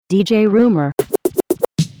DJ Rumor.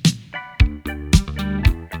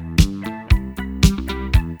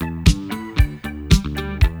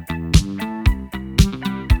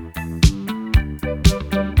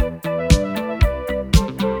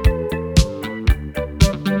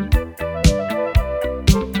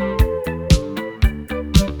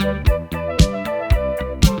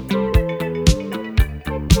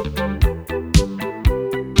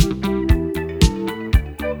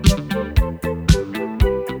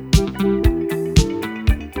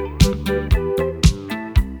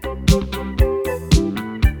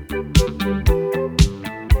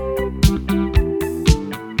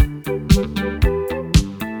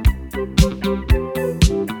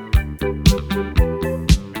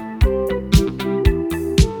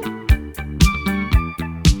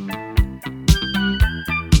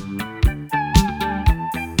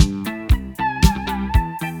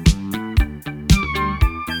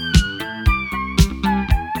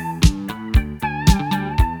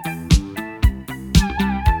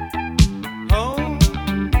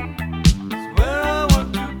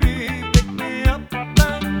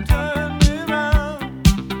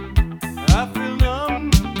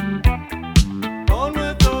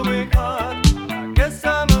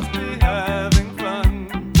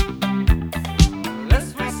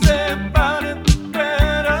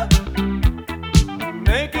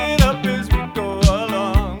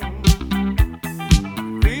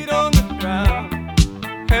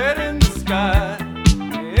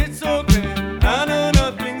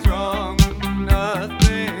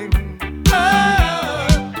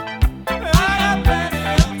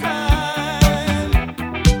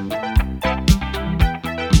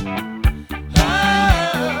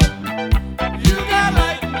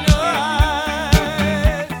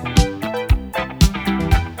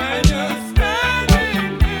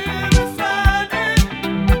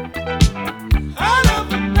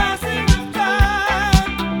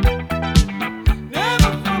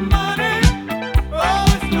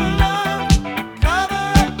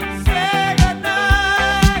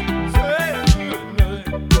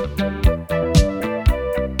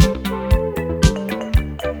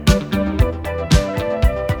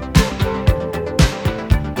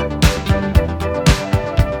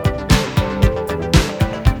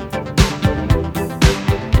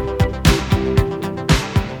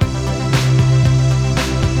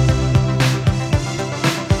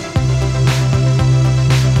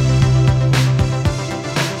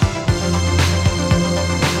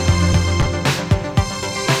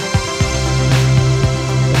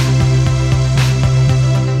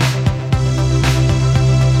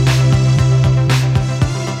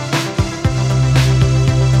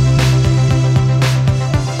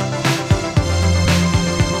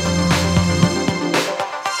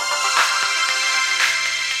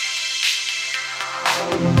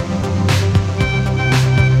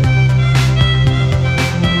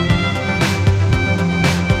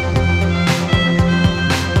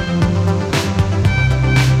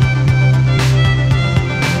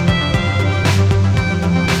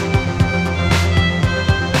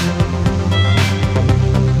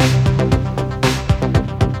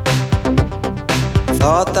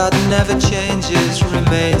 Thought that never changes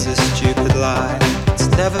remains a stupid lie. It's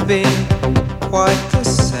never been quite the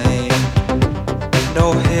same.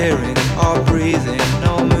 No hearing or breathing,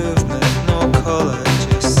 no movement, no color,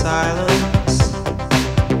 just silence.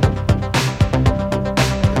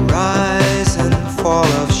 Rise and fall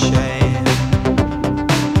of shame.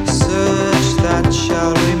 Search that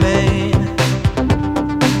shall remain.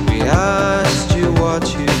 We asked you what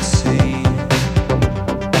you'd seen.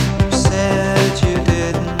 You said you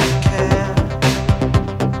didn't care.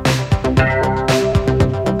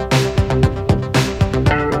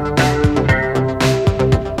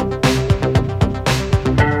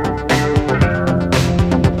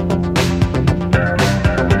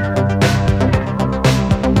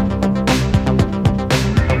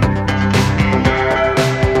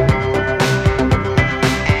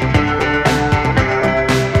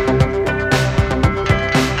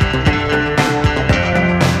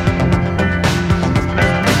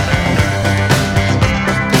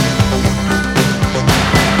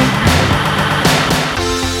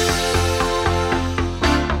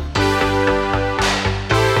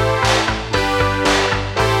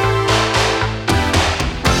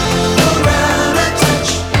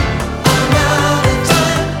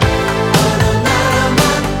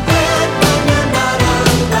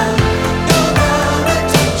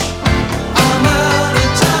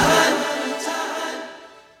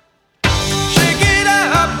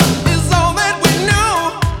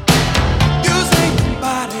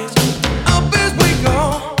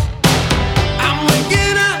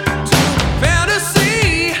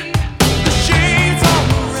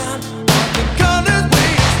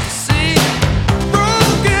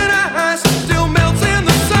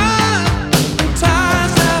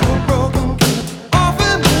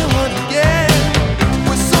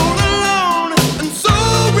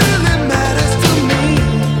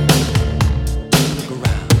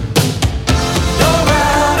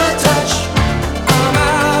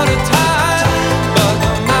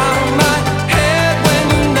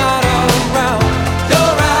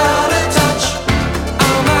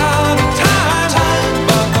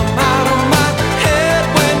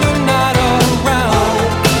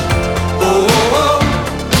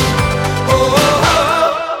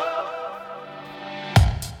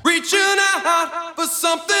 reaching out for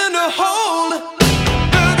something to hold,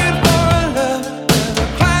 looking for a love where the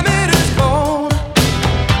climate is cold.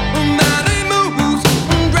 Mountain moves,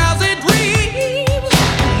 drowsy dreams,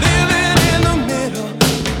 living in the middle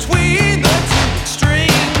between the two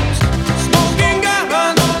extremes. Smoking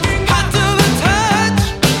guns, hot to the touch,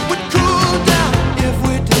 would cool down if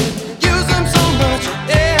we did use them so much.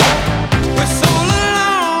 Yeah, we're so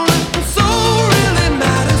alone, and so really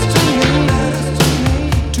matters to me.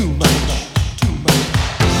 Too much, too much.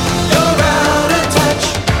 You're out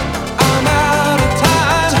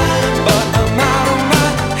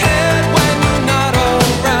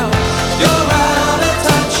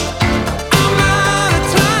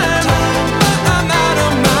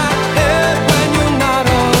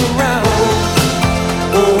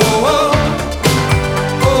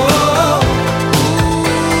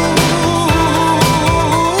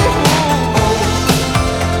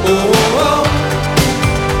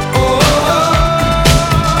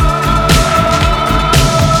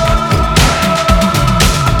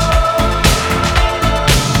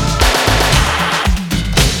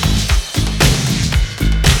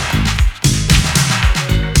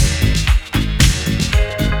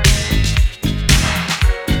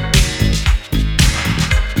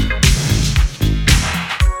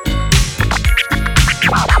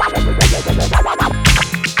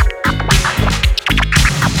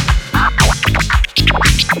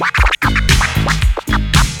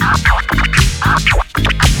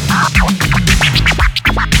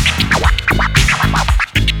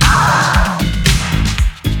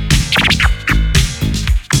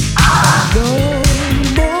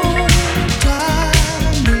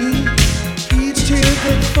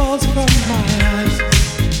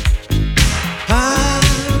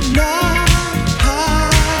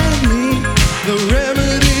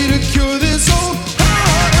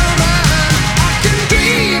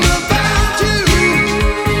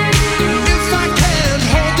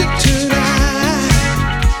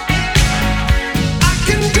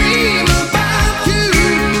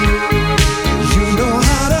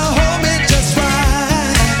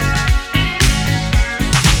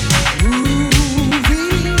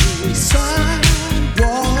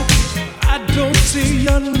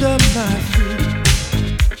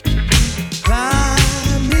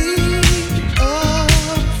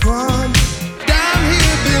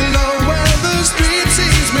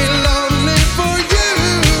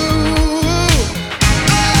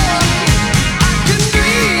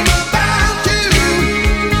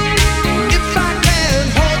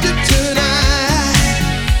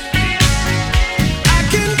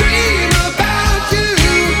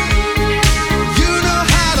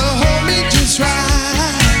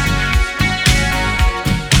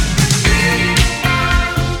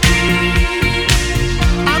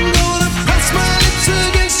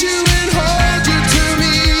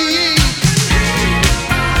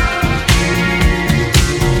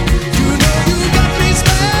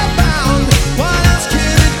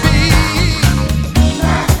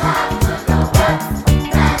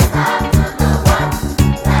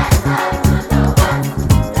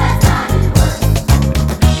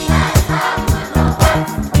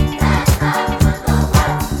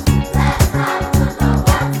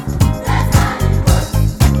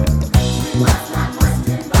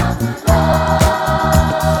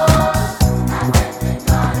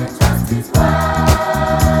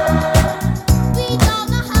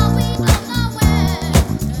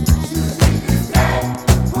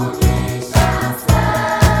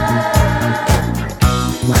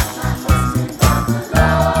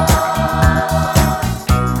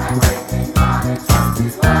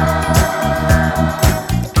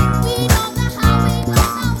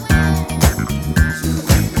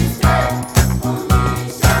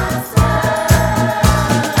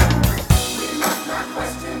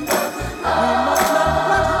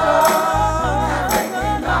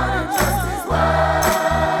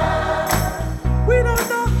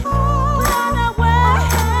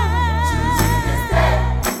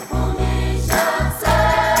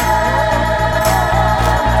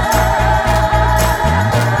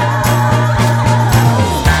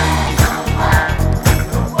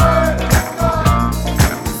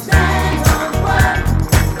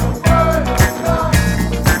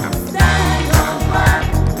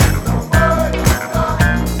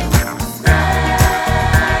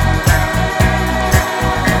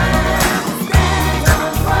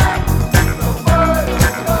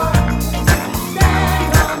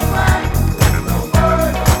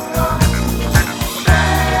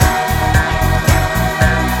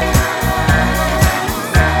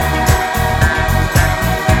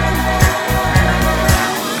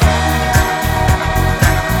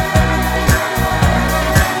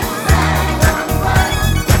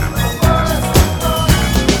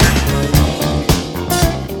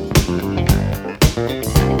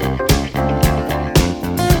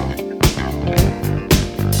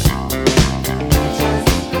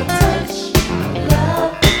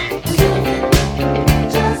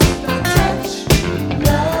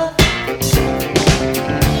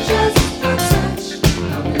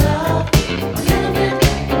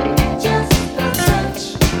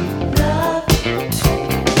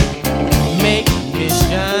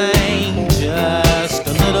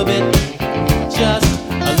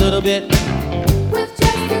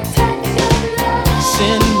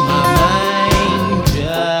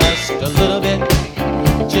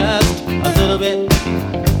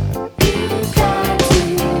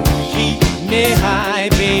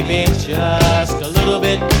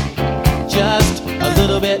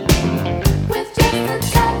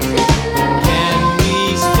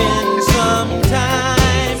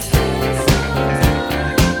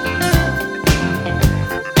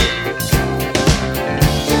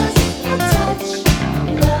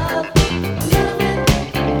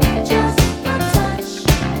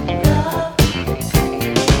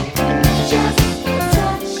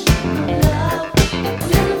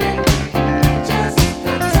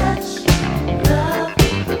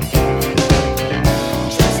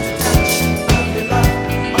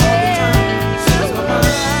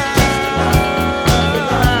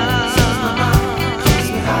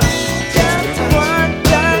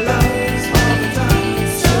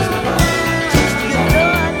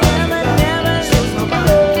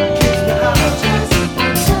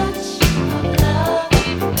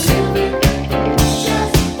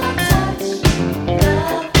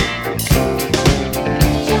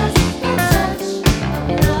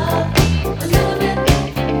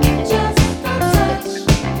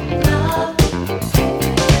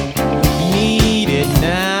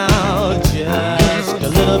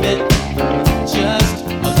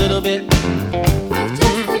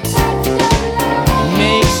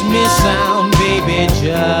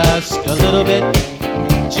little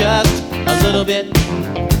bit, just a little bit.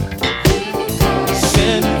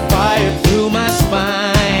 Send fire through my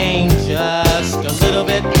spine, just a little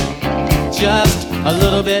bit, just a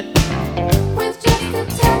little bit. With just a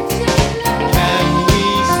touch of love. Can we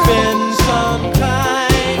spend some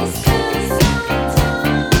time? Spend some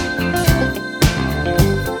time.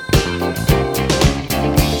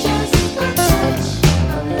 Just a touch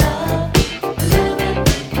of love. A little bit.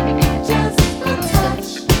 Just a touch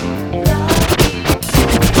of love.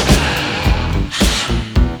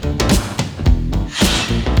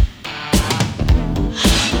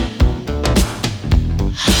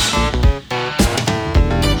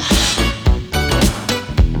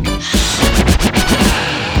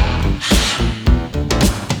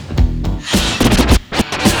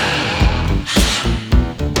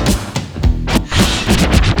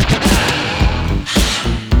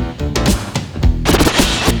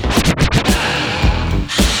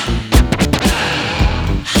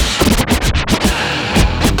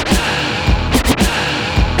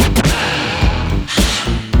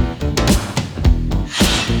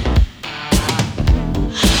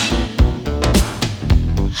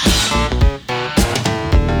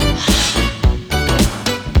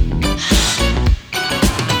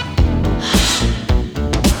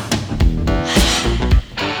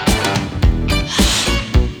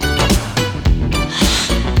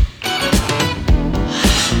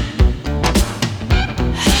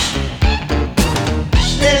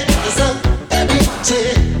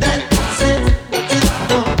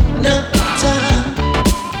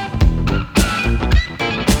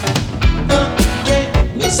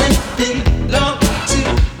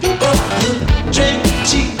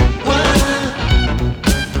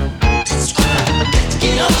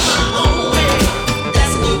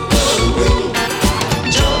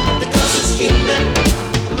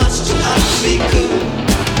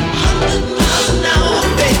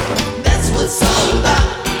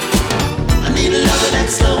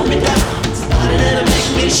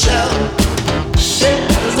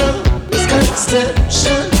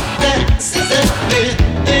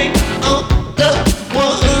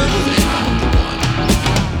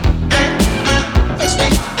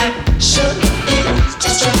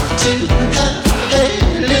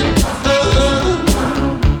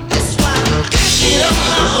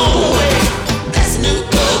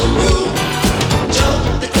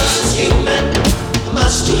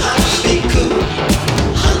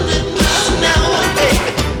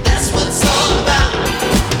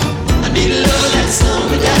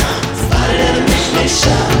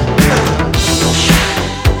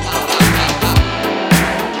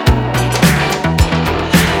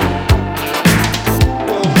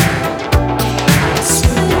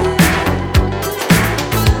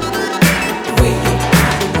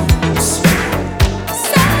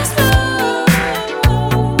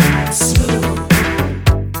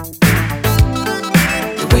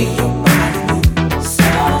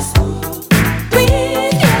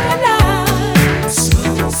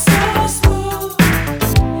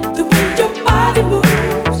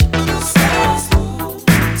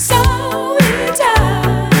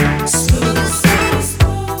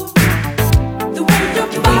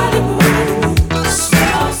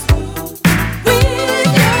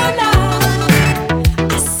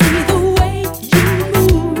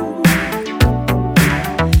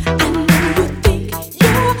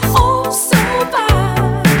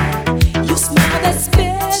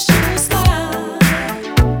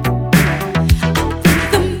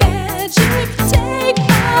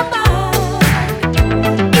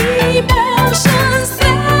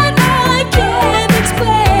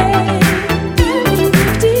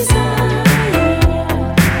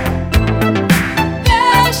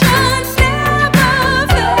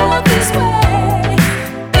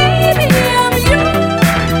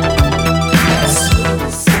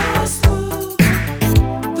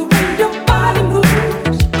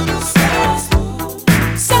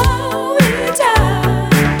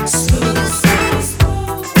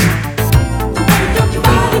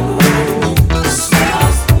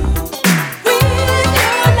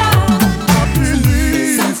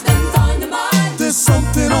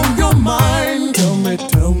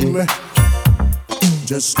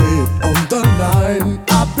 Just stay on the line.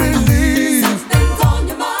 I believe something's on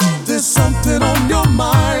your mind. There's something on your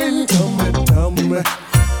mind. Tell me,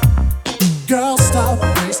 girl, stop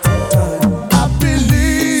wasting time. I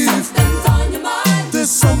believe something's on your mind.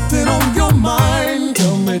 There's something on your mind.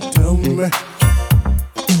 Tell me,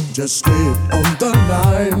 just stay on the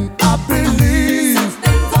line. I believe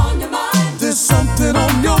something's on your mind. There's something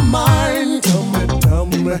on your mind. Tell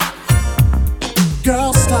me,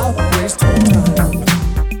 girl, stop wasting time.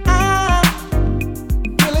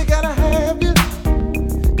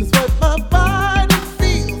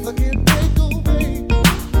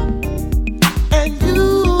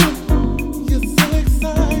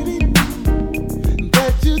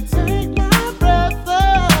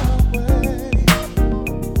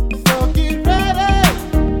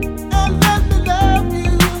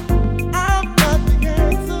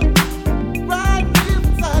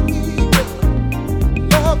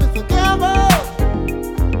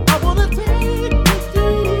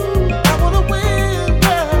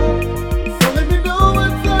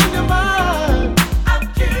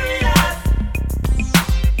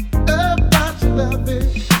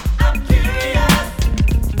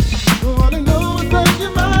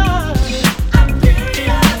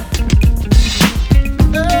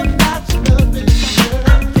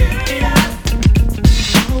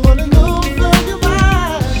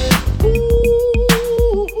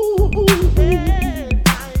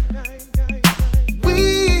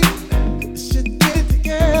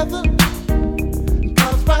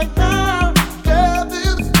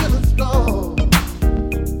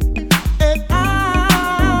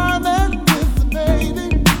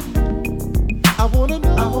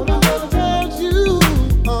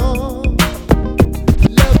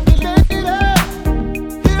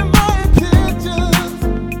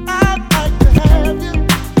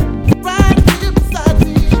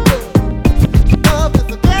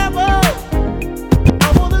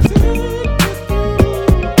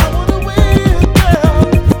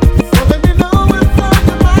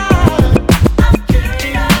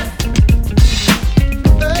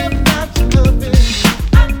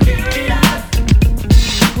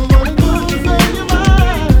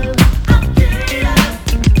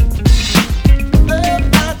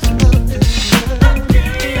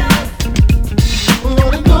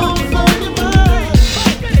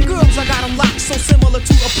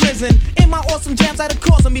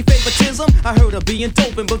 any favoritism? I heard of being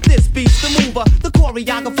doping, but this beats the mover. The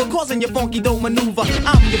choreographer causing your funky dope maneuver.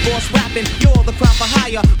 I'm your boss rapping, you're the crowd for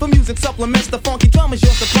hire. For music supplements, the funky drum is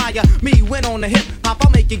your supplier. Me went on the hip hop,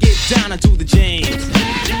 I'll make you get down into the James.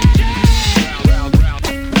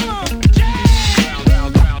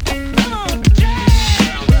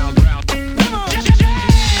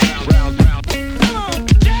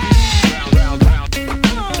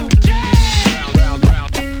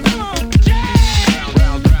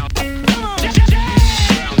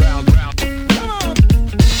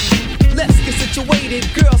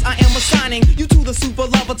 Girls, I am assigning you to the super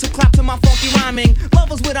lover to clap to my funky rhyming.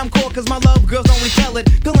 Lovers with I'm caught cause my love girls don't retell it.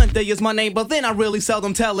 Galente is my name, but then I really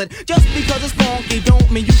seldom tell it. Just because it's funky don't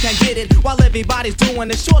mean you can't get it. While everybody's doing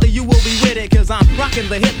it, surely you will be with it. Cause I'm rocking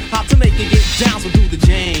the hip hop to make it get down, so do the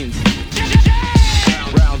James.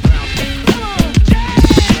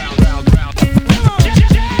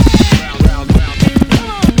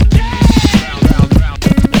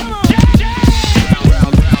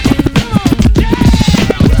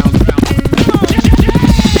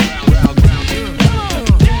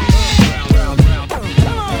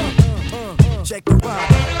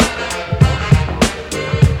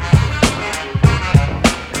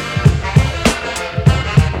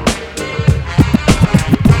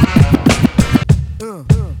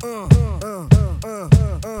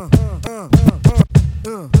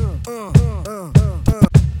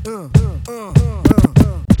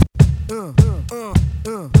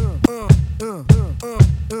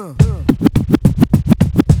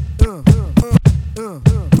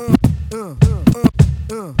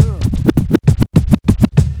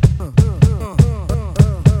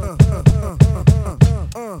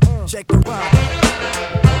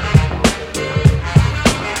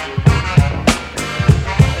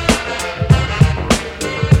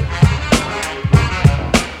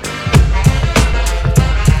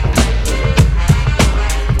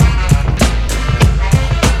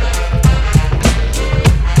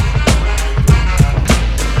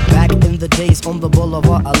 On the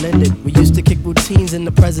boulevard, I lended. We used to kick routines and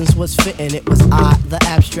the presence was fitting. It was I, the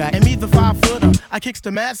abstract. And me, the 5-footer. I kicks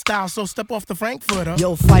the mad style, so step off the Frankfurter.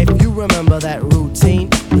 Yo, Fife, you remember that routine?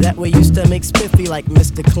 That we used to make spiffy like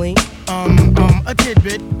Mr. Clean? A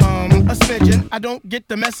tidbit, a smidgen. I don't get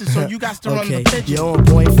the message, so you got to run the pigeon. You're on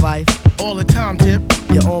point, Fife. All the time, Tip.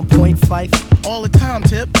 You're on point, Fife. All the time,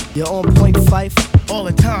 Tip. You're on point, Fife. All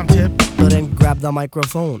the time, Tip. So then grab the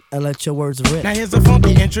microphone and let your words rip. Now here's a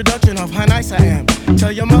funky introduction of how nice I am.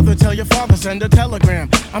 Tell your mother, tell your father, send a telegram.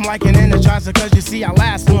 I'm like an energizer cause you see I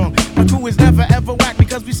last long. My crew is never ever whack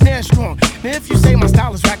because we stand strong. Now if you say my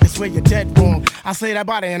style is whack, that's where you're dead wrong. I say that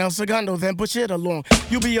body and El Segundo, then push it along.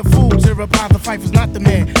 You'll be a fool to reply the fight was not the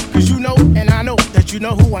man. Cause you know and I know that you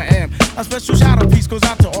know who I am. A special shout out piece goes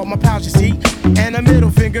out to all my pals you see. And a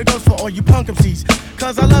middle finger goes for all you punk MCs.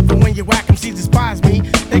 Cause I love it when you whack MCs despise me.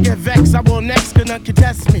 They get vexed, I will next, cause none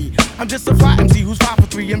contest me. I'm just a fly MC who's 5 for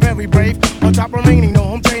 3 and very brave. On top remaining, no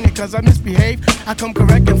home training cause I misbehave. I come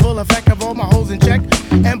correct and full effect of all my hoes in check.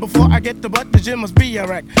 And before I get the butt, the gym must be a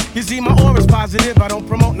wreck. You see my aura's positive, I don't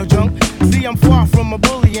promote no junk. See I'm far from a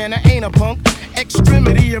bully and I ain't a punk.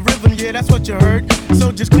 Extremity of rhythm, yeah that's what you heard.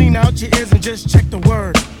 So just clean out your ears and just check the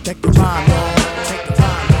word. Check the rhyme, check the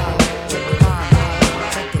rhyme.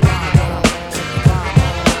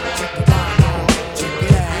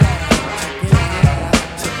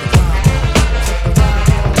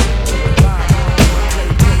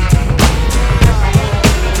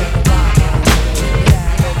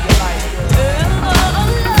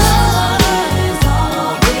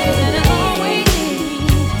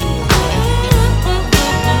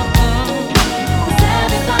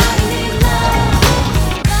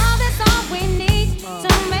 Love is all we need to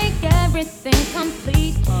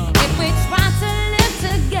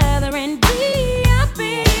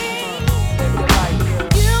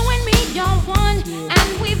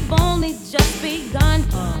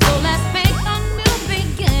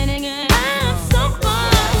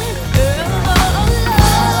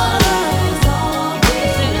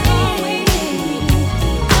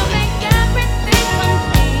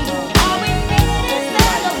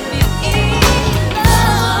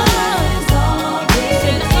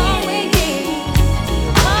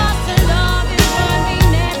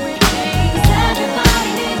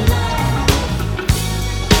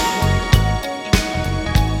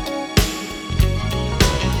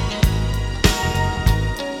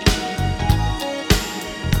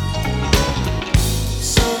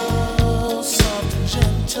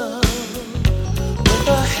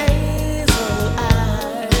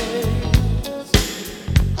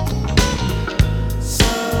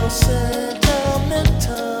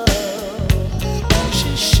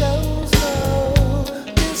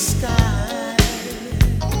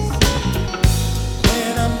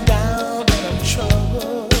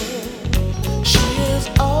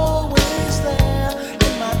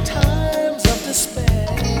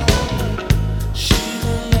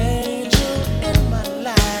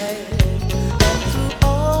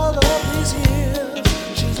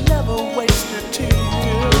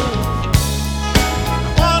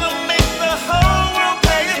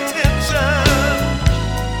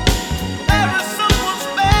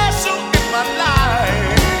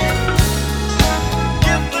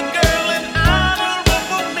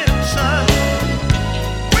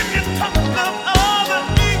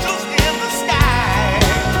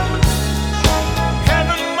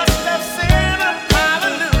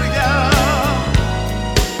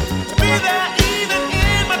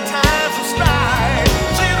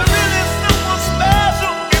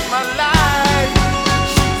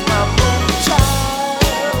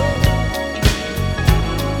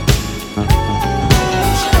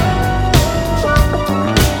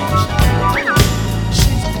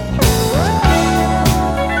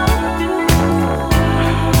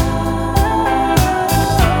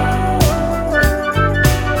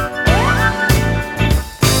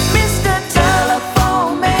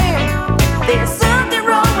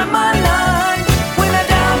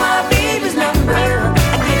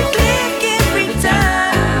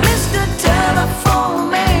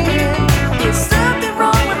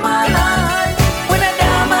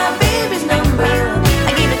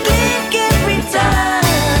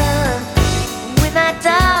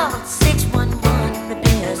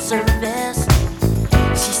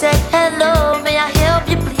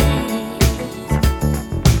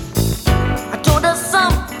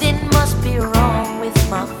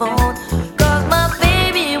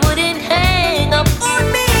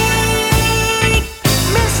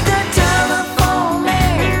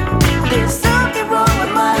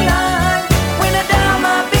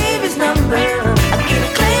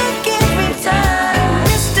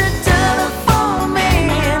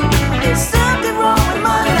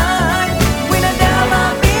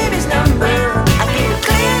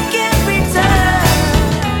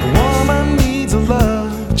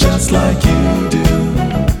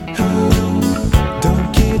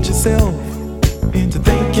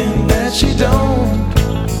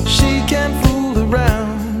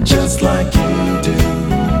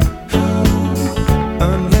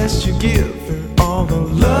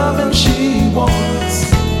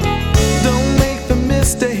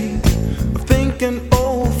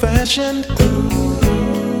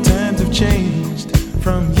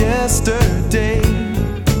from yesterday.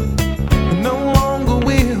 No longer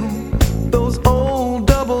will those old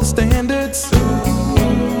double standards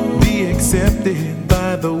be accepted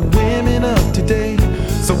by the women of today.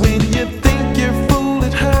 So when you think you're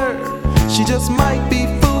fooling her, she just might be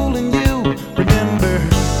fooling you. Remember,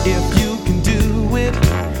 if you can do it,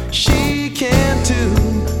 she can too.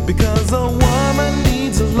 Because a woman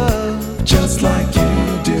needs a love just like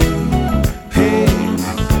you do. Hey,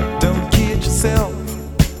 don't kid yourself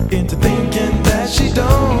into thinking that she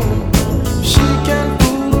don't. She can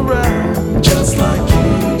fool around just like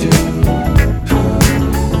you do.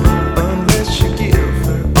 Unless you give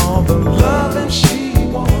her all the loving she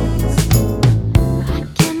wants. I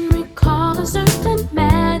can recall a certain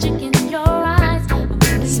magic in your eyes, a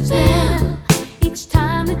moving spell each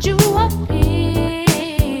time that you appear.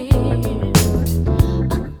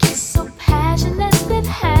 A kiss so passionate that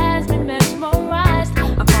has me mesmerized.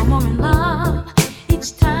 I fall more in love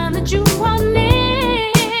each time that you are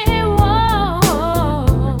near. Whoa.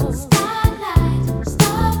 Starlight,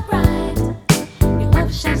 star bright, your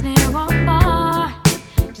love shines near or far,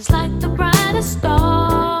 just like the brightest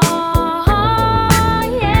star.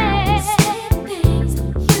 Yeah. Sweet things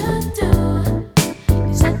you do,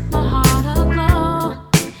 you set my heart aglow,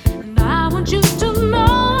 and I want you to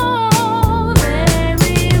know they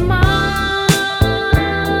remind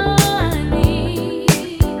me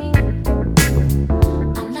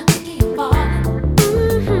I'm lucky falling.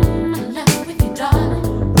 In love with you, darling.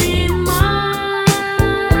 Remind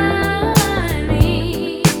me,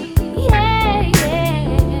 yeah,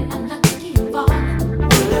 yeah. I'm lucky falling.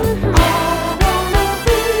 I wanna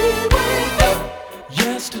be with you.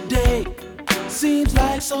 Yesterday seems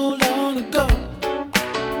like so long ago.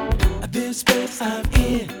 This space I'm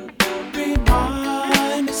in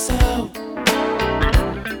remind me so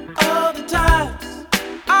of the times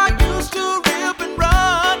I used to rip and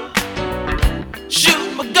run,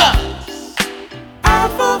 shoot my guns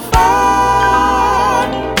out for fun.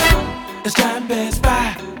 As time passed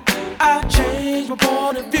by, I changed my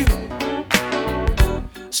point of view.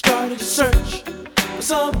 Started to search for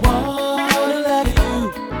someone like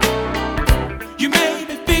you. You made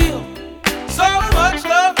me feel so much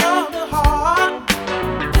love from the heart,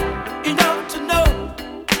 enough to know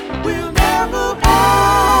we'll never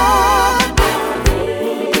part.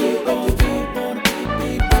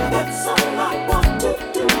 That's all I want to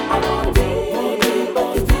do. I wanna be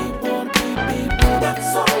with you.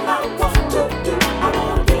 That's all I want to do. I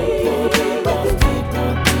wanna be with you.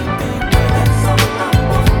 That's all I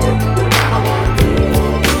want to do. I wanna be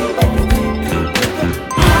with you.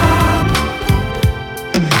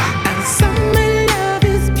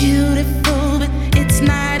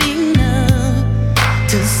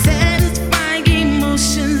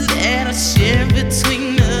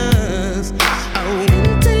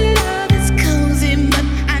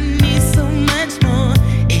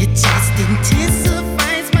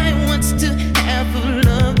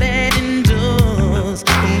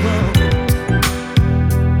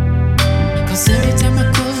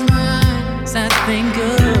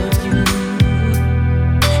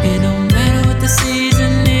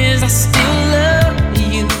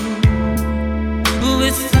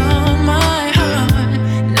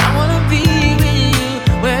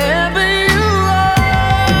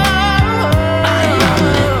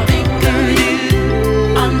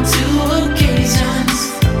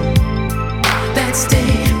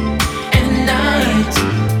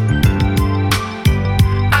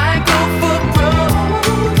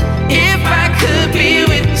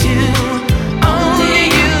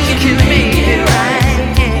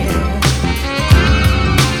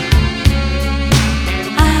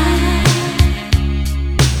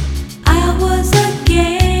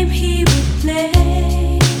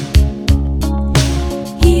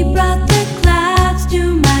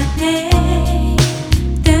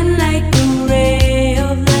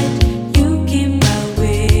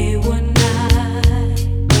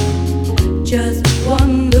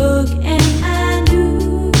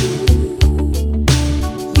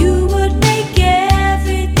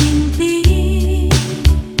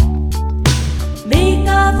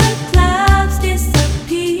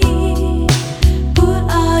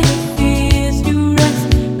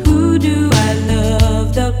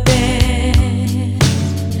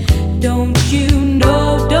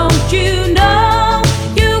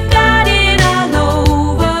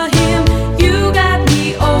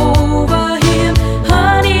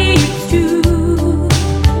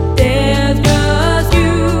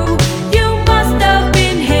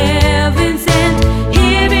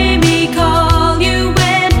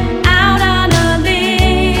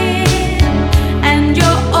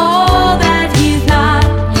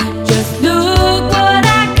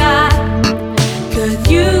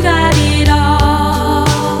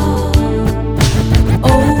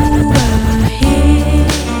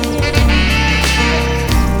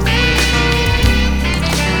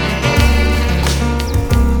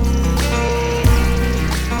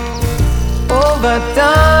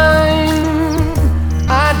 summertime,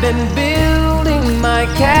 I've been building my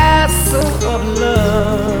castle of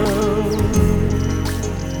love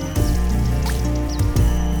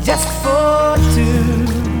just for two.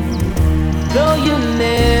 Though you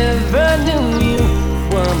never knew you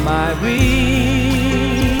were my reason,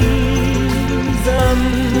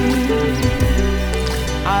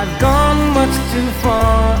 I've gone much too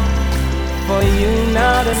far for you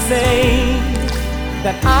now to say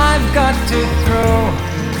that I've got to throw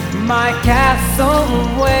my castle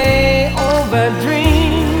away over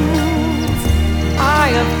dreams I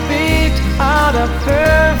have picked out a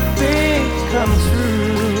perfect come true.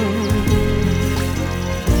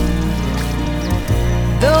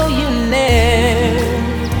 Though you never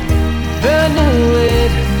knew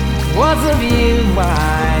it was of you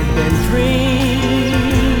I've been dreaming.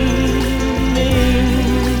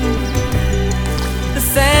 The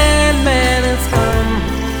Sandman has come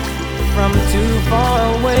from too far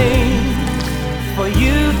away for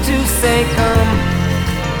you to say come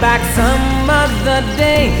back some other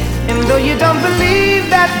day. And though you don't believe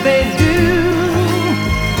that they do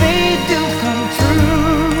come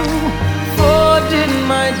true. For did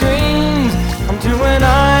my dreams come true when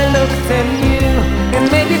I looked at you? And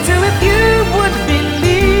maybe too if you would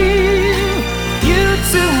believe, you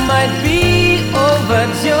too might be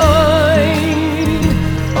overjoyed,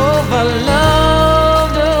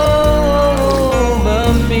 overloved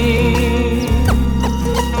over me.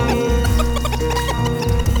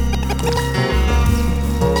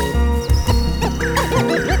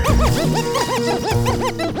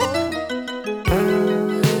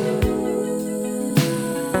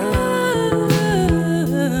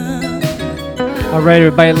 All right,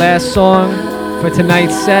 everybody, last song for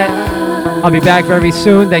tonight's set. I'll be back very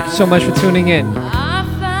soon. Thank you so much for tuning in. I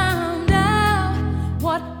found out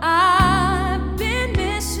what I've been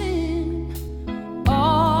missing,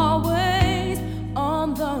 always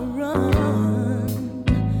on the run.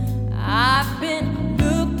 I've been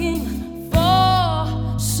looking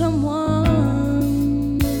for someone.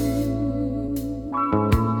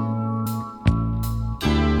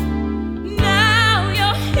 Now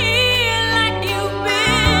you're here like you've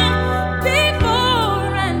been before,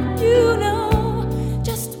 and you know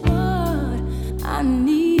just what I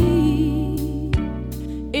need.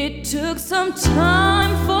 It took some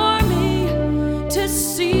time for me to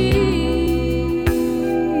see